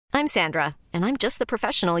I'm Sandra, and I'm just the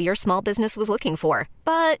professional your small business was looking for.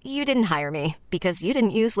 But you didn't hire me because you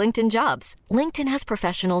didn't use LinkedIn Jobs. LinkedIn has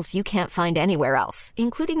professionals you can't find anywhere else,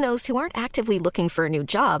 including those who aren't actively looking for a new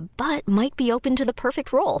job, but might be open to the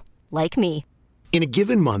perfect role, like me. In a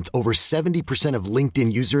given month, over 70% of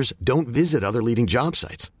LinkedIn users don't visit other leading job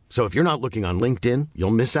sites. So if you're not looking on LinkedIn,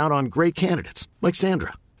 you'll miss out on great candidates like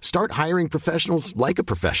Sandra. Start hiring professionals like a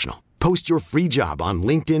professional. Post your free job on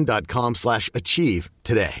linkedin.com/achieve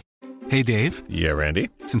today. Hey, Dave. Yeah, Randy.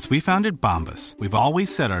 Since we founded Bombas, we've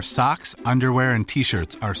always said our socks, underwear, and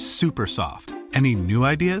T-shirts are super soft. Any new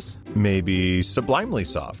ideas? Maybe sublimely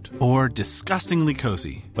soft. Or disgustingly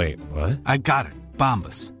cozy. Wait, what? I got it.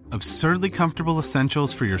 Bombas. Absurdly comfortable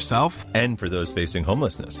essentials for yourself and for those facing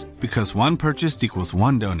homelessness. Because one purchased equals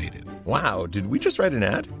one donated. Wow, did we just write an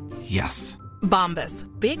ad? Yes. Bombas.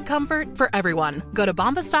 Big comfort for everyone. Go to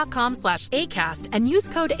bombas.com/ACAST and use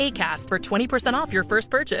code ACAST for 20% off your first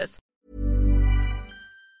purchase.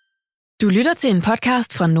 Du lytter til en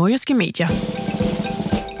podcast fra Nordjyske Medier.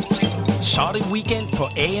 Så er det weekend på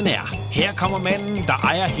ANR. Her kommer manden, der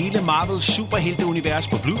ejer hele Marvels superhelteunivers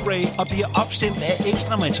på Blu-ray og bliver opstemt af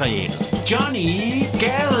ekstra materiale. Johnny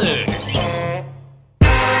Gade.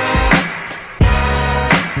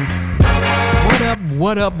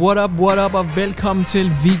 What up, og velkommen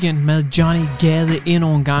til Weekend med Johnny Gade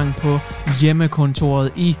endnu en gang på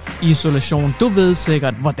hjemmekontoret i isolation. Du ved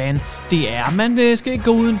sikkert, hvordan det er. Man skal ikke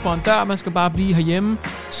gå uden for en dør, man skal bare blive herhjemme.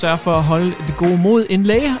 Sørg for at holde det gode mod. En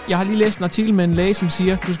læge, jeg har lige læst en artikel med en læge, som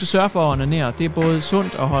siger, du skal sørge for at onanere. Det er både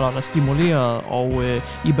sundt og holder dig stimuleret og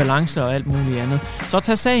i balance og alt muligt andet. Så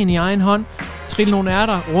tag sagen i egen hånd. Trill nogle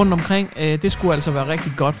ærter rundt omkring. Det skulle altså være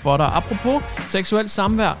rigtig godt for dig. Apropos seksuelt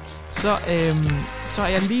samvær, så er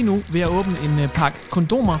jeg lige nu ved at åbne en pakke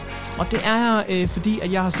kondomer. Og det er fordi,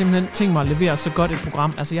 at jeg har simpelthen tænkt mig at levere så godt et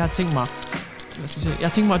program. Altså jeg har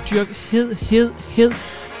tænkt mig at dyrke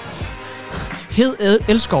hed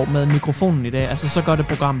elskov med mikrofonen i dag. Altså så godt et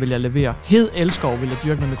program vil jeg levere. Hed elskov vil jeg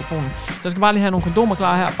dyrke med mikrofonen. Så jeg skal bare lige have nogle kondomer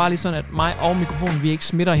klar her. Bare lige sådan, at mig og mikrofonen, vi ikke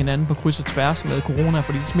smitter hinanden på kryds og tværs med corona,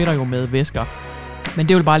 fordi de smitter jo med væsker. Men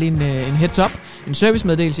det er jo bare lige en heads up, en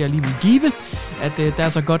servicemeddelelse, jeg lige vil give, at der er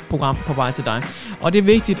så et godt program på vej til dig. Og det er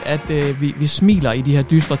vigtigt, at vi smiler i de her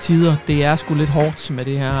dystre tider. Det er sgu lidt hårdt med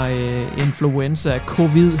det her influenza,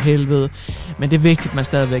 covid-helvede. Men det er vigtigt, at man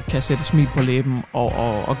stadigvæk kan sætte smil på læben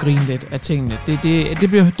og grine lidt af tingene.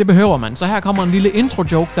 Det behøver man. Så her kommer en lille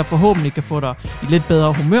intro-joke, der forhåbentlig kan få dig i lidt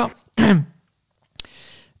bedre humør.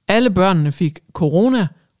 Alle børnene fik corona,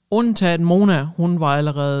 undtaget Mona. Hun var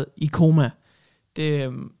allerede i koma.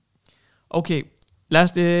 Okay,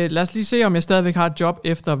 lad os lige se, om jeg stadigvæk har et job,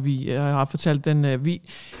 efter vi har fortalt den.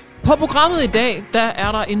 På programmet i dag, der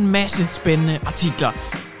er der en masse spændende artikler.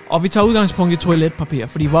 Og vi tager udgangspunkt i toiletpapir,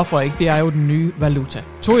 fordi hvorfor ikke? Det er jo den nye valuta.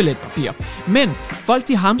 Toiletpapir. Men folk,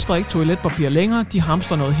 de hamstrer ikke toiletpapir længere. De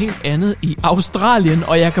hamstrer noget helt andet i Australien.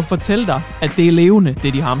 Og jeg kan fortælle dig, at det er levende,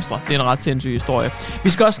 det de hamstrer. Det er en ret sindssyg historie. Vi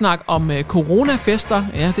skal også snakke om coronafester.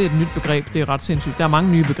 Ja, det er et nyt begreb. Det er ret sindssygt. Der er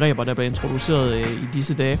mange nye begreber, der bliver introduceret i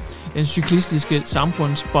disse dage. Den cyklistiske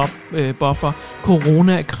samfundsbuffer,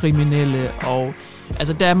 coronakriminelle og...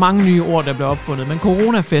 Altså, der er mange nye ord, der bliver opfundet, men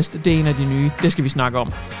coronafest, det er en af de nye. Det skal vi snakke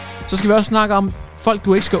om. Så skal vi også snakke om folk,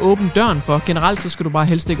 du ikke skal åbne døren for. Generelt så skal du bare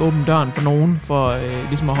helst ikke åbne døren for nogen, for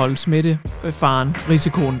ligesom at holde smittefaren,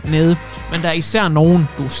 risikoen nede. Men der er især nogen,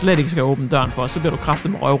 du slet ikke skal åbne døren for, så bliver du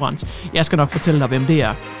kraftet med røvrens. Jeg skal nok fortælle dig, hvem det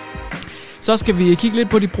er. Så skal vi kigge lidt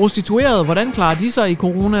på de prostituerede. Hvordan klarer de sig i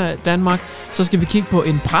corona Danmark? Så skal vi kigge på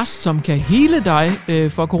en præst, som kan hele dig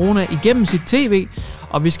for corona igennem sit tv.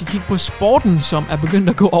 Og vi skal kigge på sporten, som er begyndt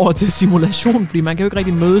at gå over til simulation, fordi man kan jo ikke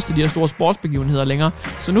rigtig mødes til de her store sportsbegivenheder længere.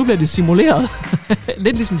 Så nu bliver det simuleret.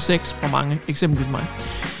 Lidt ligesom sex for mange, eksempelvis mig.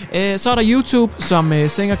 Så er der YouTube, som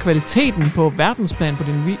sænker kvaliteten på verdensplan på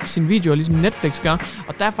sin video, ligesom Netflix gør.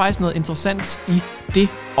 Og der er faktisk noget interessant i det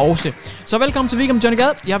også. Så velkommen til Weekend med Johnny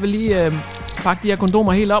Gade. Jeg vil lige pakke de her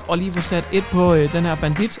kondomer helt op og lige få sat et på den her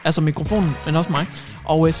bandit, altså mikrofonen, men også mig.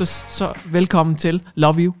 Og så velkommen til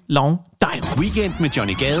Love You Long Time. Weekend med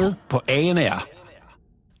Johnny Gade på ANR.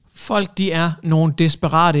 Folk, de er nogle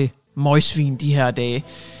desperate møgsvin de her dage.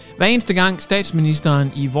 Hver eneste gang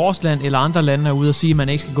statsministeren i vores land eller andre lande er ude og sige, at man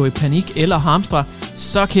ikke skal gå i panik eller hamstre,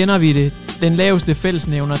 så kender vi det. Den laveste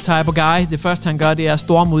fællesnævner, type guy. Det første han gør, det er at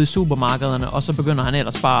storme ud i supermarkederne, og så begynder han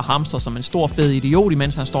ellers bare at hamstre som en stor fed idiot,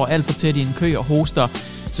 imens han står alt for tæt i en kø og hoster.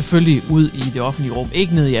 Selvfølgelig ud i det offentlige rum,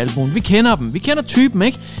 ikke ned i albuen. Vi kender dem. Vi kender typen,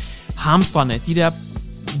 ikke? Hamstrene, de der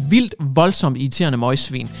vildt voldsomt irriterende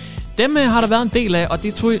møgsvin. Dem har der været en del af, og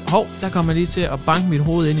det der kommer jeg lige til at banke mit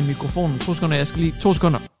hoved ind i mikrofonen. 2 sekunder, 2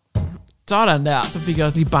 sekunder. Sådan der. Så fik jeg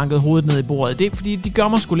også lige banket hovedet ned i bordet. Det er fordi, de gør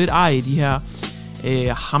mig sgu lidt ej i de her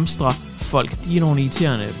hamstre folk. De er nogle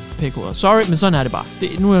irriterende pækhoveder. Sorry, men sådan er det bare.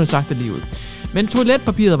 Nu har jeg jo sagt det lige ud. Men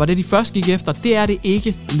toiletpapiret var det, de først gik efter. Det er det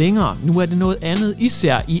ikke længere. Nu er det noget andet,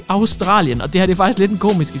 især i Australien. Og det her det er faktisk lidt en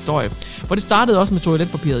komisk historie. For det startede også med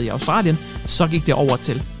toiletpapiret i Australien. Så gik det over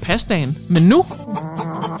til pastaen. Men nu...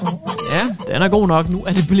 Ja, den er god nok. Nu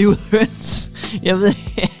er det blevet høns. Jeg ved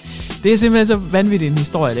det er simpelthen så vanvittigt en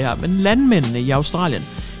historie, det her. Men landmændene i Australien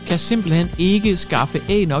kan simpelthen ikke skaffe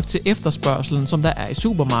æg nok til efterspørgselen, som der er i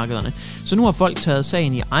supermarkederne. Så nu har folk taget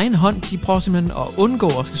sagen i egen hånd. De prøver simpelthen at undgå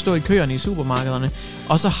at skal stå i køerne i supermarkederne.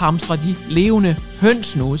 Og så hamstrer de levende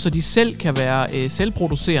høns nu, så de selv kan være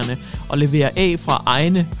selvproducerende og levere æg fra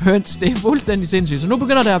egne høns. Det er fuldstændig sindssygt. Så nu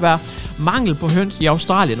begynder der at være mangel på høns i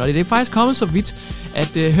Australien, og det er faktisk kommet så vidt,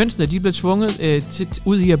 at hønsene de blev tvunget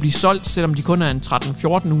ud i at blive solgt, selvom de kun er en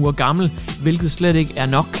 13-14 uger gammel, hvilket slet ikke er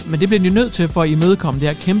nok. Men det bliver de nødt til for at imødekomme det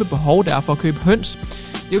her kæmpe behov, der er for at købe høns.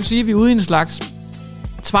 Det vil sige, at vi er ude i en slags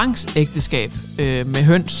tvangsægteskab med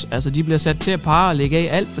høns. Altså, de bliver sat til at parre og lægge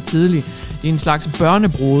af alt for tidligt. Det er en slags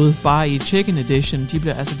børnebrode, bare i chicken edition.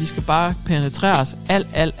 De skal bare penetreres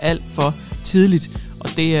alt for tidligt. Og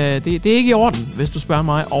det er ikke i orden, hvis du spørger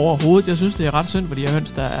mig overhovedet. Jeg synes, det er ret synd for de her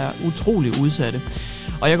høns, der er utrolig udsatte.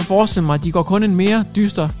 Og jeg kan forestille mig, at de går kun en mere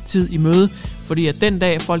dyster tid i møde, fordi at den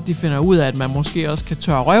dag folk de finder ud af, at man måske også kan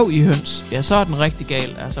tørre røv i høns, ja, så er den rigtig gal.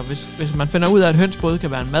 Altså hvis man finder ud af, at høns både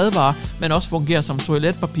kan være en madvare, men også fungerer som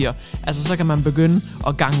toiletpapir, altså så kan man begynde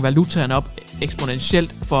at gange valutaen op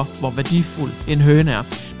eksponentielt for, hvor værdifuld en høne er.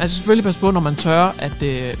 Man skal selvfølgelig passe på, når man tørrer, at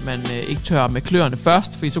man ikke tørrer med kløerne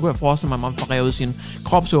først, fordi så kunne jeg forestille mig, at man får revet sine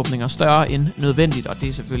kropsåbninger større end nødvendigt, og det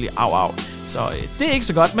er selvfølgelig au. Så det er ikke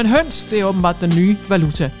så godt, men høns, det er åbenbart den nye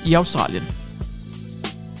valuta i Australien.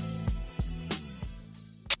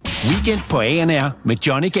 Weekend på ANR med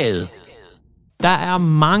Johnny Gade. Der er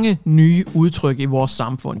mange nye udtryk i vores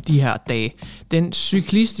samfund de her dage. Den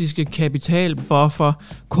cyklistiske kapitalbuffer,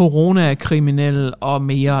 coronakriminelle og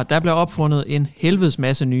mere. Der bliver opfundet en helvedes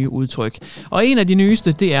masse nye udtryk. Og en af de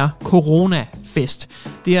nyeste, det er coronafest.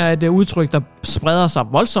 Det er et udtryk, der spreder sig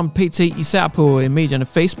voldsomt pt, især på medierne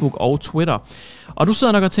Facebook og Twitter. Og du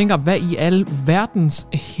sidder nok og tænker, hvad i alle verdens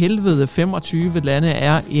helvede 25 lande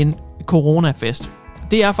er en coronafest?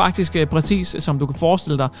 Det er faktisk præcis, som du kan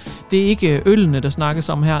forestille dig. Det er ikke ølene, der snakkes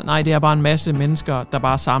om her. Nej, det er bare en masse mennesker, der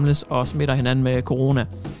bare samles og smitter hinanden med corona.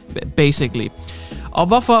 Basically. Og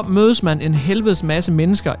hvorfor mødes man en helvedes masse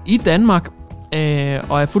mennesker i Danmark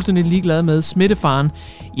og er fuldstændig ligeglade med smittefaren?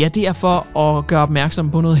 Ja, det er for at gøre opmærksom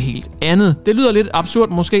på noget helt andet. Det lyder lidt absurd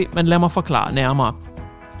måske, men lad mig forklare nærmere.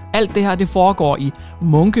 Alt det her, det foregår i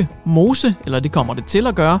Munke Mose, eller det kommer det til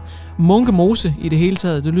at gøre. Munke Mose i det hele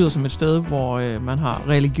taget, det lyder som et sted, hvor man har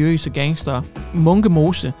religiøse gangster. Munke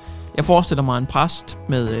Mose. Jeg forestiller mig en præst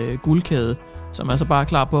med guldkæde, som er så bare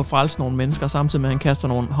klar på at frelse nogle mennesker, samtidig med at han kaster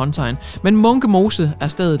nogle håndtegn. Men Munke Mose er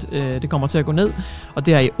stedet, det kommer til at gå ned, og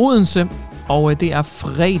det er i Odense, og det er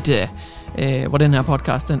fredag, hvor den her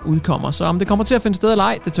podcast den udkommer. Så om det kommer til at finde sted eller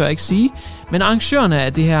ej, det tør jeg ikke sige. Men arrangørerne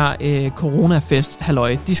af det her coronafest,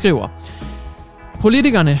 halløj, de skriver: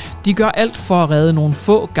 politikerne, de gør alt for at redde nogle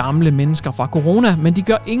få gamle mennesker fra corona, men de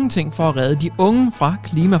gør ingenting for at redde de unge fra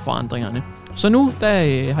klimaforandringerne. Så nu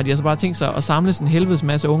der har de altså bare tænkt sig at samle en helvedes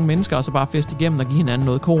masse unge mennesker, og så bare feste igennem og give hinanden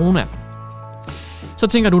noget corona. Så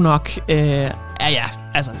tænker du nok,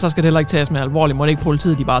 altså, så skal det heller ikke tages med alvorligt. Må det ikke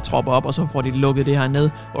politiet, de bare tropper op, og så får de lukket det her ned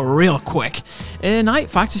real quick? Nej,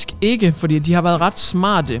 faktisk ikke, fordi de har været ret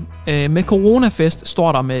smarte. Med coronafest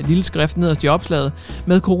står der med lille skrift nederst i opslaget.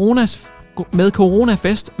 Med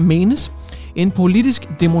coronafest menes en politisk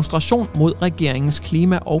demonstration mod regeringens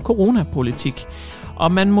klima- og coronapolitik.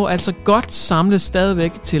 Og man må altså godt samles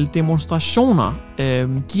stadigvæk til demonstrationer.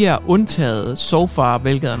 De er undtaget so far,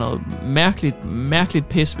 hvilket er noget mærkeligt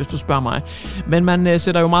pis, hvis du spørger mig. Men man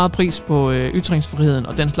sætter jo meget pris på ytringsfriheden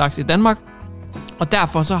og den slags i Danmark. Og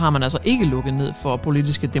derfor så har man altså ikke lukket ned for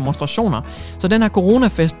politiske demonstrationer. Så den her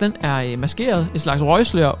coronafest, den er maskeret, et slags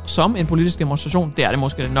røgslør som en politisk demonstration. Det er det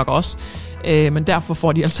måske nok også. Men derfor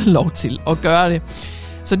får de altså lov til at gøre det.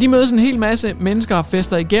 Så de mødes en hel masse mennesker og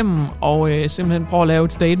fester igennem og simpelthen prøver at lave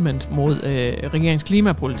et statement mod regeringens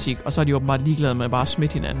klimapolitik, og så er de åbenbart ligeglade med at bare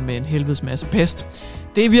smitte hinanden med en helvedes masse pest.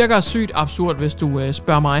 Det virker sygt absurd, hvis du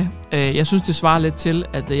spørger mig. Jeg synes, det svarer lidt til,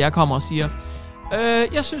 at jeg kommer og siger,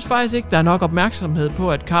 jeg synes faktisk ikke, der er nok opmærksomhed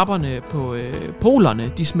på, at kapperne på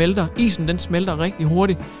polerne, de smelter. Isen, den smelter rigtig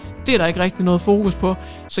hurtigt. Det er der ikke rigtig noget fokus på.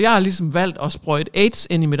 Så jeg har ligesom valgt at sprøjte AIDS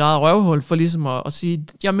ind i mit eget røvhul, for ligesom at sige,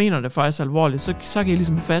 jeg mener det faktisk alvorligt, så kan I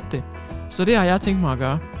ligesom fatte det. Så det har jeg tænkt mig at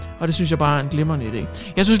gøre. Og det synes jeg bare er en glimrende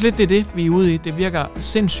idé. Jeg synes lidt, det er det, vi er ude i. Det virker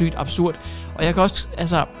sindssygt absurd. Og jeg kan også,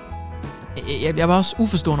 altså... Jeg var også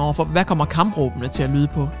uforstående overfor, hvad kommer kampråbene til at lyde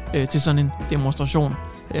på til sådan en demonstration.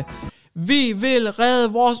 Vi vil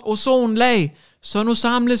redde vores ozonlag, så nu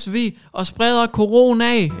samles vi og spreder corona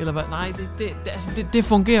af. Eller hvad? Nej, det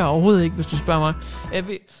fungerer overhovedet ikke, hvis du spørger mig.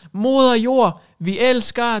 Moder jord, vi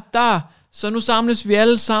elsker dig, så nu samles vi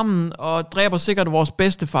alle sammen og dræber sikkert vores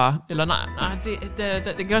bedstefar. Eller nej,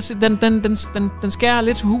 det kan også, den skærer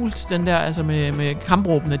lidt hult, den der, altså med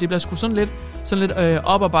kampråbene. Det bliver sgu sådan lidt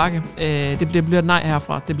op ad bakke. Det bliver et nej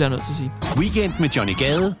herfra, det bliver jeg nødt til at sige. Weekend med Johnny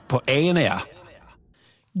Gade på ANR.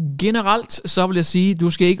 Generelt så vil jeg sige,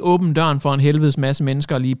 du skal ikke åbne døren for en helvedes masse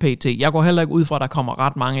mennesker lige pt. Jeg går heller ikke ud fra, at der kommer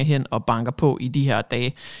ret mange hen og banker på i de her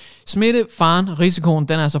dage. Smittefaren, risikoen,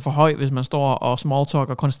 den er altså for høj, hvis man står og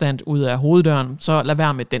smalltalker konstant ud af hoveddøren, så lad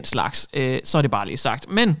være med den slags. Så er det bare lige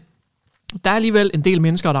sagt. Men der er alligevel en del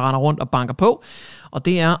mennesker, der render rundt og banker på, og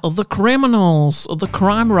det er the criminals, the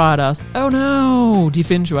crime writers. Oh no! De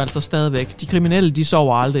findes jo altså stadigvæk. De kriminelle, de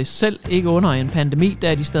sover aldrig. Selv ikke under en pandemi, der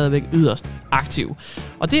er de stadigvæk yderst aktive.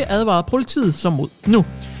 Og det advarer politiet så mod nu.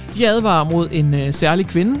 De advarer mod en særlig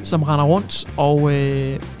kvinde, som render rundt og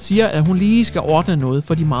siger, at hun lige skal ordne noget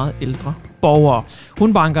for de meget ældre borgere.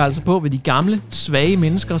 Hun banker altså på ved de gamle, svage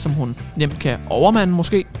mennesker, som hun nemt kan overmande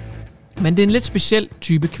måske. Men det er en lidt speciel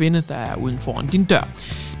type kvinde, der er uden foran din dør.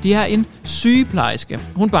 Det er en sygeplejerske.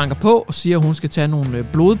 Hun banker på og siger, at hun skal tage nogle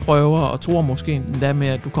blodprøver og tror måske endda med,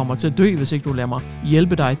 at du kommer til at dø, hvis ikke du lader mig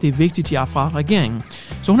hjælpe dig. Det er vigtigt, jeg er fra regeringen.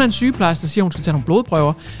 Så hun er en sygeplejerske, der siger, at hun skal tage nogle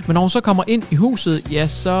blodprøver. Men når hun så kommer ind i huset, ja,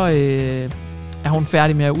 så er hun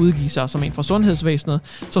færdig med at udgive sig som en fra sundhedsvæsenet.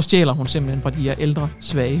 Så stjæler hun simpelthen fra de her ældre,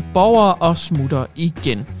 svage borgere og smutter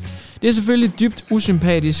igen. Det er selvfølgelig dybt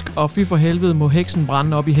usympatisk, og fy for helvede må heksen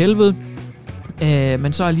brænde op i helvede.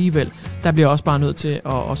 Men så alligevel, der bliver også bare nødt til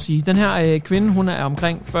at sige, den her kvinde, hun er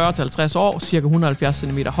omkring 40-50 år, cirka 170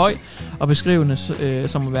 cm høj, og beskrivedes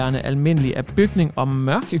som værende almindelig af bygning og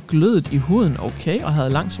mørkeglødet i huden, okay, og havde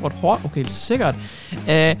langt sort hår, okay, sikkert.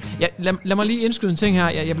 Lad mig lige indskyde en ting her,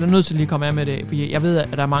 jeg bliver nødt til lige at komme af med det, for jeg ved, at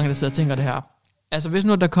der er mange, der sidder og tænker det her. Altså, hvis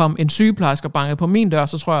nu der kom en sygeplejerske og bankede på min dør,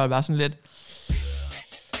 så tror jeg, at det var sådan lidt,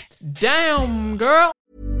 damn, girl!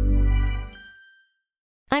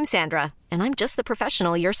 I'm Sandra, and I'm just the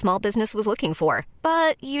professional your small business was looking for.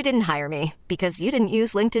 But you didn't hire me, because you didn't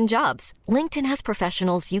use LinkedIn Jobs. LinkedIn has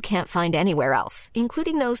professionals you can't find anywhere else,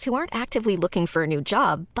 including those who aren't actively looking for a new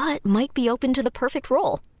job, but might be open to the perfect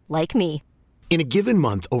role, like me. In a given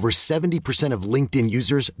month, over 70% of LinkedIn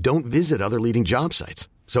users don't visit other leading job sites.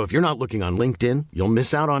 So if you're not looking on LinkedIn, you'll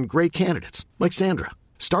miss out on great candidates, like Sandra.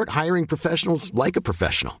 Start hiring professionals like a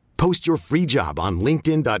professional. Post your free job on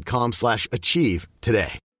linkedin.com/achieve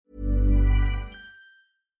today.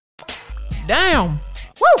 Damn!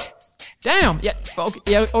 Woo! Damn!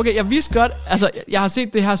 Okay, jeg vidste godt, altså, jeg har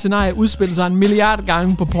set det her scenarie udspille sig 1 milliard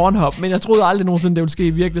gange på Pornhub, men jeg troede aldrig nogensinde, det ville ske i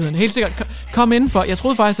virkeligheden. Helt sikkert, kom indenfor. Jeg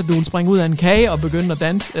troede faktisk, at du ville springe ud af en kage og begynde at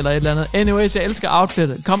danse, eller et eller andet. Anyways, jeg elsker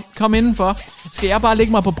outfittet. Kom indenfor. Skal jeg bare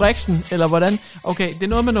lægge mig på briksen, eller hvordan? Okay, det er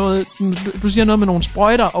noget med noget, du siger noget med nogle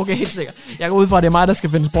sprøjter. Okay, helt sikkert. Jeg går ud fra, at det er mig, der skal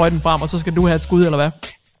finde sprøjten frem, og så skal du have et skud, eller hvad?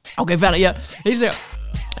 Okay, færdig, ja. Helt sikkert.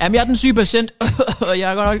 Jamen, jeg er den syge patient, og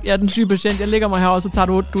jeg er den syge patient. Jeg ligger mig her, og så tager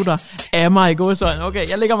du der af mig i godsøjne. Okay,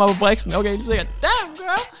 jeg ligger mig på briksen. Okay, helt sikkert. Damn,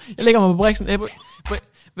 girl. Jeg ligger mig på briksen.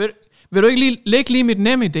 Vil du ikke lægge lige mit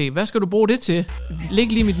NemID? Hvad skal du bruge det til?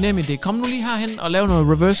 Læg lige mit NemID. Kom nu lige herhen og lav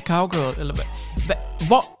noget reverse cowgirl. Eller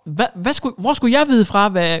hvor skulle jeg vide fra,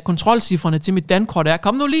 hvad kontrolcifrene til mit dankort er?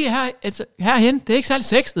 Kom nu lige herhen. Det er ikke særlig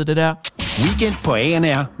sexet, det der. Weekend på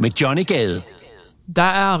ANR med Johnny Gade. Der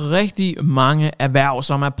er rigtig mange erhverv,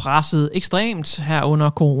 som er presset ekstremt her under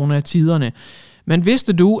coronatiderne. Men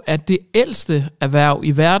vidste du, at det ældste erhverv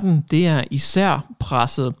i verden, det er især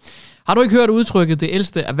presset? Har du ikke hørt udtrykket det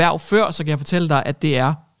ældste erhverv før, så kan jeg fortælle dig, at det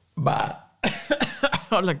er...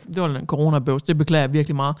 Det var en coronabøvs, det beklager jeg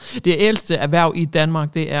virkelig meget. Det ældste erhverv i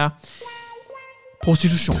Danmark, det er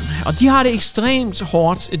prostitution. Og de har det ekstremt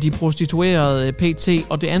hårdt, de prostituerede pt.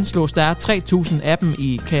 Og det anslås, der er 3.000 af dem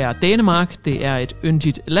i kære Danmark. Det er et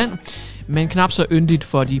yndigt land, men knap så yndigt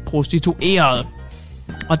for de prostituerede.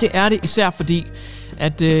 Og det er det især fordi,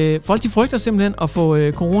 at folk de frygter simpelthen at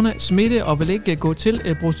få corona-smitte og vil ikke gå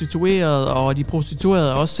til prostituerede, og de prostituerede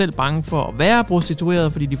er også selv bange for at være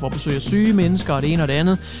prostituerede, fordi de får besøg af syge mennesker og det ene og det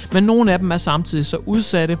andet. Men nogle af dem er samtidig så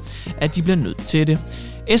udsatte, at de bliver nødt til det.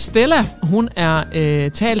 Estella, hun er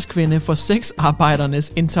talskvinde for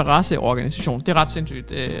sexarbejdernes interesseorganisation. Det er ret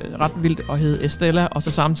sindssygt, ret vildt at hedde Estella, og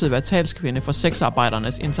så samtidig være talskvinde for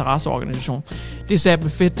sexarbejdernes interesseorganisation. Det er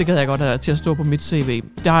simpelthen fedt, det gad jeg godt have til at stå på mit CV.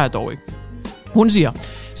 Det har jeg dog ikke. Hun siger,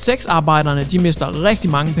 sexarbejderne de mister rigtig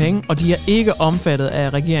mange penge, og de er ikke omfattet af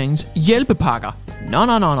regeringens hjælpepakker.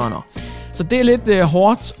 Nå. Så det er lidt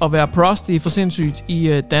hårdt at være prosti for sindssygt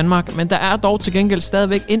i Danmark, men der er dog til gengæld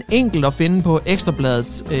stadigvæk en enkelt at finde på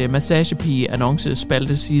Ekstrabladets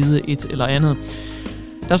massagepige-annoncespalteside et eller andet.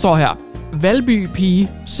 Der står her, Valby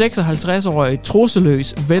pige, 56-årig,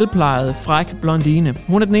 trusseløs, velplejet, fræk blondine.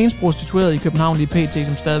 Hun er den eneste prostituerede i København lige pt,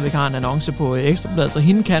 som stadigvæk har en annonce på Ekstrabladet, så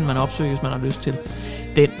hende kan man opsøge, hvis man har lyst til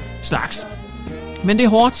den slags. Men det er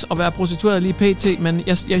hårdt at være prostitueret lige pt, men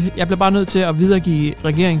jeg bliver bare nødt til at videregive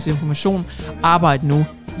regeringsinformation. Arbejde nu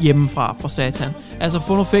hjemmefra for satan. Altså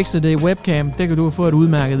få nu fikset det i webcam, det kan du få et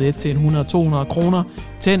udmærket et til 100-200 kroner.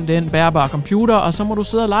 Tænd den bærbare computer, og så må du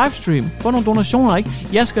sidde og livestream. Få nogle donationer, ikke?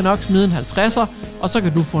 Jeg skal nok smide en 50'er, og så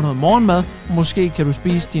kan du få noget morgenmad. Måske kan du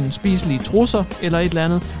spise dine spiselige trusser eller et eller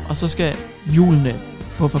andet, og så skal hjulene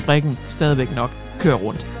på fabrikken stadigvæk nok køre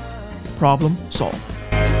rundt. Problem solved.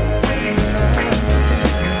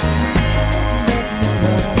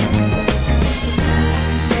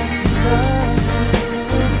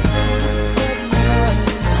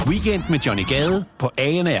 Weekend med Johnny Gade på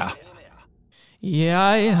ANR.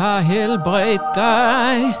 Jeg har helbredt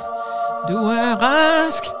dig. Du er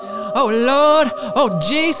rask. Oh Lord, oh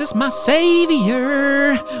Jesus, my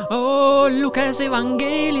Savior. Oh Lukas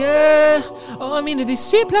evangelie. Oh mine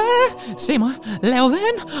disciple, se mig lave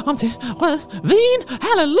vand om til rød vin.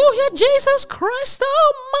 Halleluja, Jesus Christ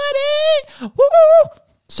Almighty.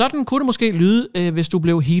 Sådan kunne det måske lyde, hvis du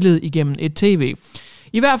blev healet igennem et tv.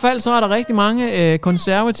 I hvert fald så er der rigtig mange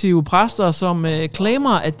konservative præster, som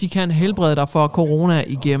claimer, at de kan helbrede dig for corona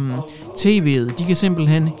igennem tv'et. De kan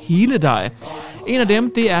simpelthen heale dig. En af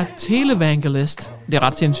dem, det er televangelist. Det er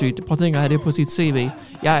ret sindssygt. Prøv at tænke at have det på sit CV.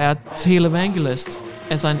 Jeg er televangelist.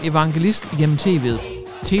 Altså en evangelist igennem tv'et.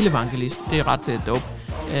 Televangelist. Det er ret dope.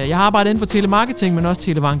 Jeg har arbejdet inden for telemarketing, men også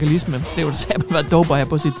televangelisme. Det er jo det samme at være dope at have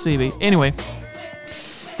på sit CV. Anyway.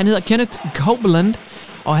 Han hedder Kenneth Copeland.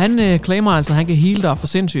 Og han claimer altså, at han kan heale dig for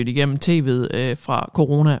sindssygt igennem tv'et fra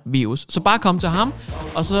coronavirus. Så bare kom til ham,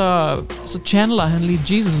 og så channeler han lige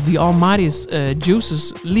Jesus the Almighty's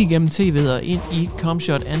juices lige gennem tv'et og ind i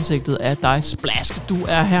comshot ansigtet af dig. Splask, du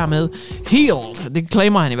er hermed healed. Det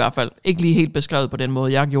claimer han i hvert fald. Ikke lige helt beskrevet på den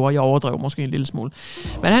måde, jeg gjorde. Jeg overdrev måske en lille smule.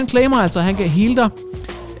 Men han claimer altså, at han kan heale dig.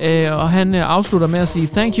 Og han afslutter med at sige,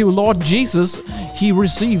 Thank you, Lord Jesus. He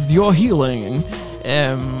received your healing.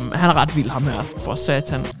 Han er ret vild, ham her, for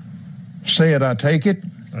satan. Say it, I take it.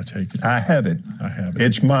 I take it. I have it. I have it.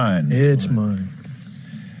 It's mine. It's mine.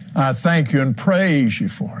 I thank you and praise you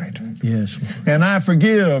for it. Yes, Lord. And I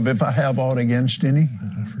forgive if I have aught against any.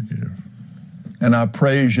 I forgive. And I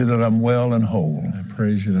praise you that I'm well and whole. I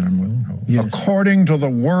praise you that I'm well and whole. Yes. According to the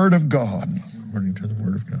word of God. According to the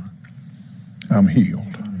word of God. I'm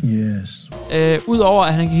healed. Yes. Udover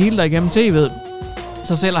at han kan heale dig igennem tv'et,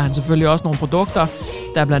 så sælger han selvfølgelig også nogle produkter.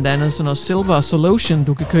 Der er blandt andet sådan noget Silver Solution,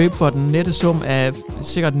 du kan købe for den nette sum af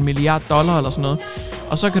sikkert $1 milliard eller sådan noget.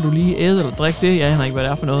 Og så kan du lige æde eller drikke det. Jeg aner ikke, hvad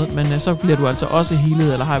det er for noget. Men så bliver du altså også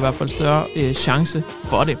healet, eller har i hvert fald større chance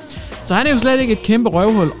for det. Så han er jo slet ikke et kæmpe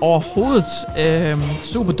røvhul overhovedet.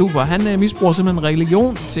 Super duper. Han misbruger simpelthen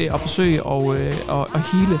religion til at forsøge at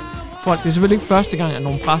heale folk. Det er selvfølgelig ikke første gang, at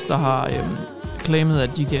nogle præster har claimet,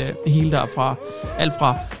 at de kan heale dig fra alt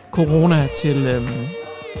fra corona til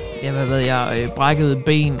brækkede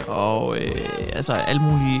ben og altså alle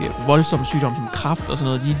mulige voldsomme sygdomme som kræft og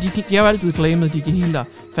sådan noget. De har jo altid claimet, at de kan heale dig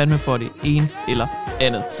fandme for det ene eller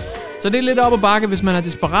andet. Så det er lidt op ad bakke, hvis man er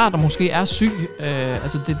desperat og måske er syg.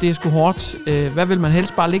 Altså det er sgu hårdt. Hvad vil man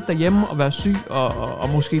helst? Bare ligge derhjemme og være syg og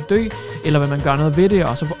måske dø? Eller vil man gøre noget ved det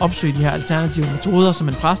og så opsøge de her alternative metoder som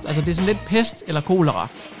en præst? Altså det er sådan lidt pest eller kolera.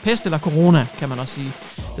 Pest eller corona, kan man også sige.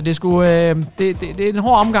 Så det er sgu, det er en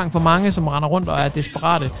hård omgang for mange, som render rundt og er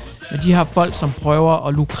desperate. Men de her folk, som prøver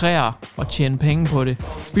at lukrere og tjene penge på det.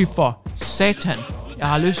 Fy for satan. Jeg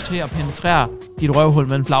har lyst til at penetrere dit røvhul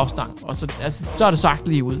med en flagstang. Og så er det sagt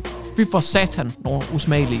lige ud. Fy for satan, nogle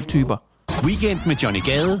usmagelige typer. Weekend med Johnny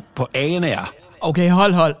Gade på ANR. Okay,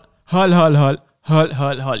 hold.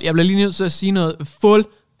 Jeg bliver lige nødt til at sige noget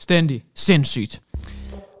fuldstændig sindssygt.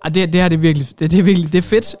 Det er virkelig, det er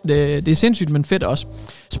fedt. Det er sindssygt, men fedt også.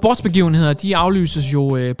 Sportsbegivenheder, de aflyses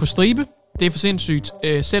jo på stribe. Det er for sindssygt.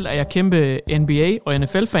 Selv er jeg kæmpe NBA og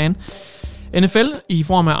NFL-fan. NFL i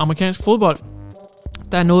form af amerikansk fodbold,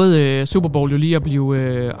 Der er noget Super Bowl jo lige at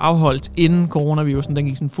blive afholdt inden coronavirusen, den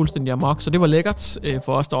gik sådan fuldstændig amok, så det var lækkert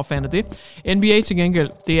for os, der var fan af det. NBA til gengæld,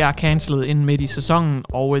 det er cancelled inden midt i sæsonen,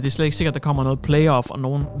 og det er slet ikke sikkert, at der kommer noget playoff, og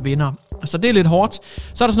nogen vinder. Så det er lidt hårdt.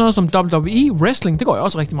 Så er der sådan noget som WWE Wrestling, det går jeg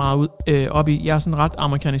også rigtig meget ud op i. Jeg er sådan ret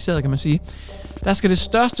amerikaniseret, kan man sige. Der skal det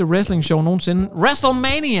største wrestling show nogensinde,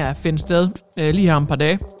 WrestleMania, finde sted lige her om et par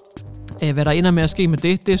dage. Hvad der ender med at ske med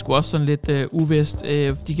det er sgu også sådan lidt uvist.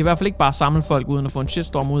 De kan i hvert fald ikke bare samle folk uden at få en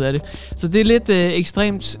shitstorm ud af det. Så det er lidt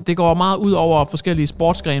ekstremt. Det går meget ud over forskellige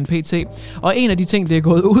sportsgrene pt. Og en af de ting, det er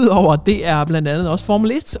gået ud over, det er blandt andet også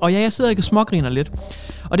Formel 1. Og ja, jeg sidder ikke og smågriner lidt.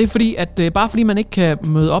 Og det er fordi, at bare fordi man ikke kan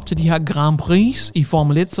møde op til de her Grand Prix i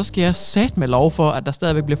Formel 1, så skal jeg sat med lov for, at der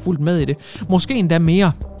stadigvæk bliver fulgt med i det. Måske endda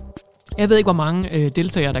mere. Jeg ved ikke, hvor mange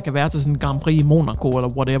deltagere, der kan være til sådan en Grand Prix i Monaco eller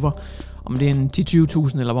whatever. Om det er en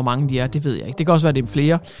 10-20.000 eller hvor mange de er, det ved jeg ikke. Det kan også være, det er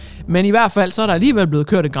flere. Men i hvert fald, så er der alligevel blevet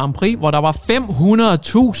kørt et Grand Prix, hvor der var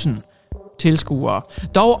 500.000 tilskuere.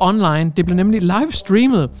 Dog online. Det blev nemlig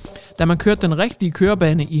livestreamet, da man kørte den rigtige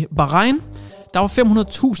kørebane i Bahrain. Der var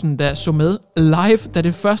 500.000, der så med live, da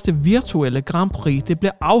det første virtuelle Grand Prix det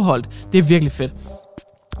blev afholdt. Det er virkelig fedt.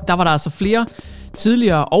 Der var der altså flere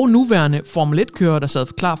tidligere og nuværende Formel 1-kører, der sad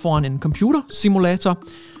klar foran en computersimulator.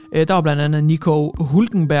 Der var blandt andet Nico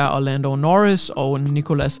Hülkenberg og Lando Norris og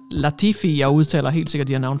Nicolas Latifi. Jeg udtaler helt sikkert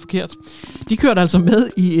de her navn forkert. De kørte altså med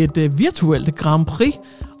i et virtuelt Grand Prix,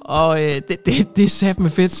 og det er satme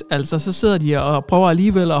fedt. Altså, så sidder de og prøver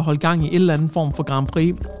alligevel at holde gang i en eller anden form for Grand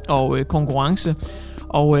Prix og konkurrence.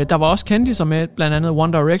 Og der var også kendiser med, blandt andet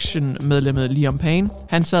One Direction-medlemmet Liam Payne.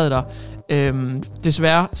 Han sad der.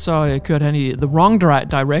 Desværre så kørte han i the wrong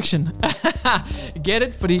direction. Get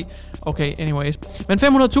it? Fordi... Okay, anyways. Men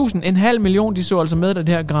 500.000, en halv million, de så altså med, da det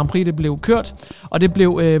her Grand Prix det blev kørt. Og det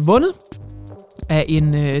blev vundet af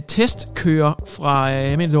en testkører fra,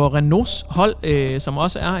 jeg mener det var Renaults hold, som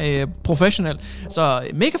også er professionel. Så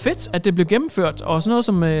mega fedt, at det blev gennemført. Og sådan noget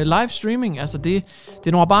som live streaming, altså det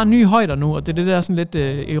når bare nye højder nu, og det er det der sådan lidt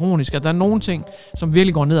ironisk, at der er nogle ting, som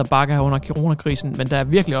virkelig går ned ad bakke her under coronakrisen, men der er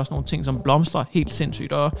virkelig også nogle ting, som blomstrer helt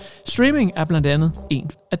sindssygt. Og streaming er blandt andet en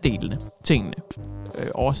af delene, tingene,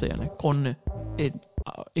 årsagerne, grundene,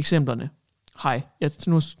 eksemplerne. Hej,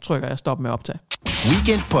 nu trykker jeg stop med at optage.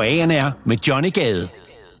 Weekend på ANR med Johnny Gade.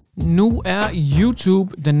 Nu er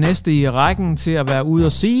YouTube den næste i rækken til at være ude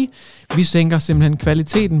og sige, vi sænker simpelthen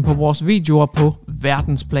kvaliteten på vores videoer på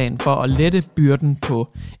verdensplan for at lette byrden på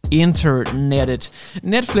internettet.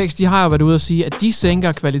 Netflix, de har jo været ude og sige, at de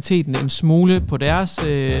sænker kvaliteten en smule på deres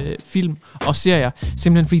film og serier,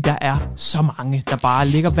 simpelthen fordi der er så mange, der bare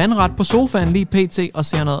ligger vandret på sofaen lige pt. Og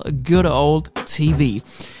ser noget good old TV.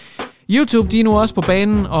 YouTube, de er nu også på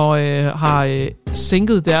banen og har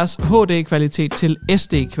sænket deres HD-kvalitet til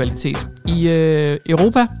SD-kvalitet. I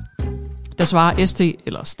Europa, der svarer SD,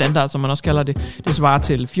 eller standard, som man også kalder det, det svarer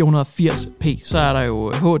til 480p. Så er der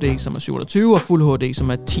jo HD, som er 720, og Full HD, som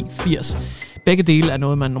er 1080. Begge dele er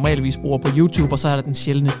noget, man normalvis bruger på YouTube, og så er der den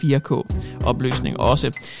sjældne 4K-opløsning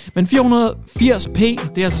også. Men 480p,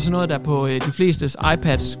 det er altså sådan noget, der på de flestes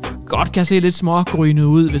iPads godt kan se lidt smågrynet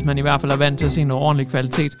ud, hvis man i hvert fald er vant til at se noget ordentlig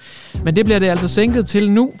kvalitet. Men det bliver det altså sænket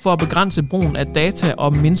til nu, for at begrænse brugen af data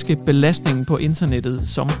og mindske belastningen på internettet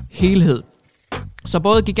som helhed. Så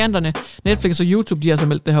både giganterne, Netflix og YouTube, de har altså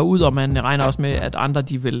meldt det her ud, og man regner også med, at andre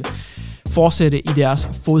de vil fortsætte i deres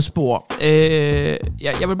fodspor.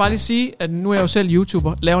 Jeg vil bare lige sige, at nu er jeg jo selv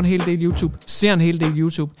YouTuber, laver en hel del YouTube, ser en hel del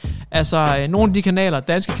YouTube. Altså, nogle af de kanaler,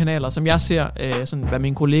 danske kanaler, som jeg ser, sådan, hvad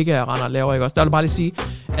mine kollegaer render og laver, ikke også, der vil jeg bare lige sige,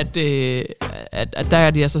 at der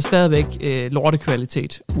er de altså stadigvæk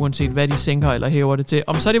lortekvalitet, uanset hvad de sænker eller hæver det til.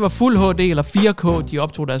 Om så det var Full HD eller 4K, de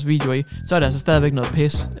optog deres video i, så er det altså stadigvæk noget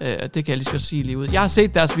pis. Det kan jeg lige skal sige lige ud. Jeg har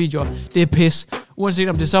set deres videoer, det er pis. Uanset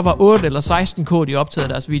om det så var 8 eller 16K, de optagede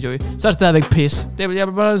deres video i, så er det stadigvæk pis. Jeg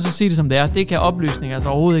vil bare sige det som det er. Det kan opløsning altså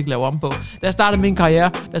overhovedet ikke lave om på. Da jeg startede min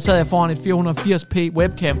karriere, der sad jeg foran et 480p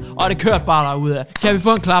webcam, og det kørte bare derudad. Kan vi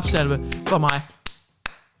få en klapsalve for mig?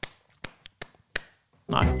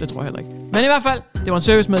 Nej, det tror jeg heller ikke. Men i hvert fald, det var en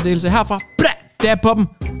servicemeddelelse herfra. Det er på dem.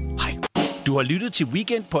 Hej. Du har lyttet til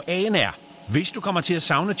Weekend på ANR. Hvis du kommer til at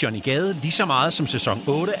savne Johnny Gade lige så meget som sæson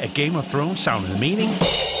 8 af Game of Thrones savnede mening,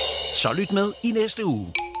 så lyt med i næste uge.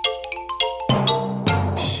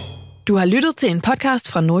 Du har lyttet til en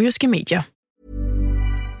podcast fra Nordjyske Medier.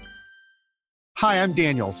 Hi, I'm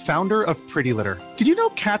Daniel, founder of Pretty Litter. Did you know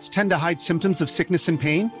cats tend to hide symptoms of sickness and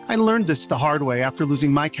pain? I learned this the hard way after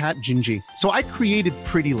losing my cat, Gingy. So I created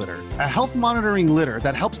Pretty Litter, a health monitoring litter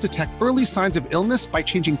that helps detect early signs of illness by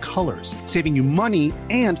changing colors, saving you money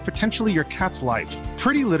and potentially your cat's life.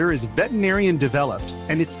 Pretty Litter is veterinarian developed,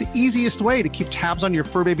 and it's the easiest way to keep tabs on your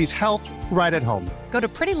fur baby's health right at home. Go to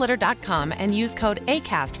prettylitter.com and use code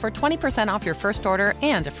ACAST for 20% off your first order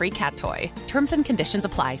and a free cat toy. Terms and conditions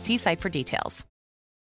apply. See site for details.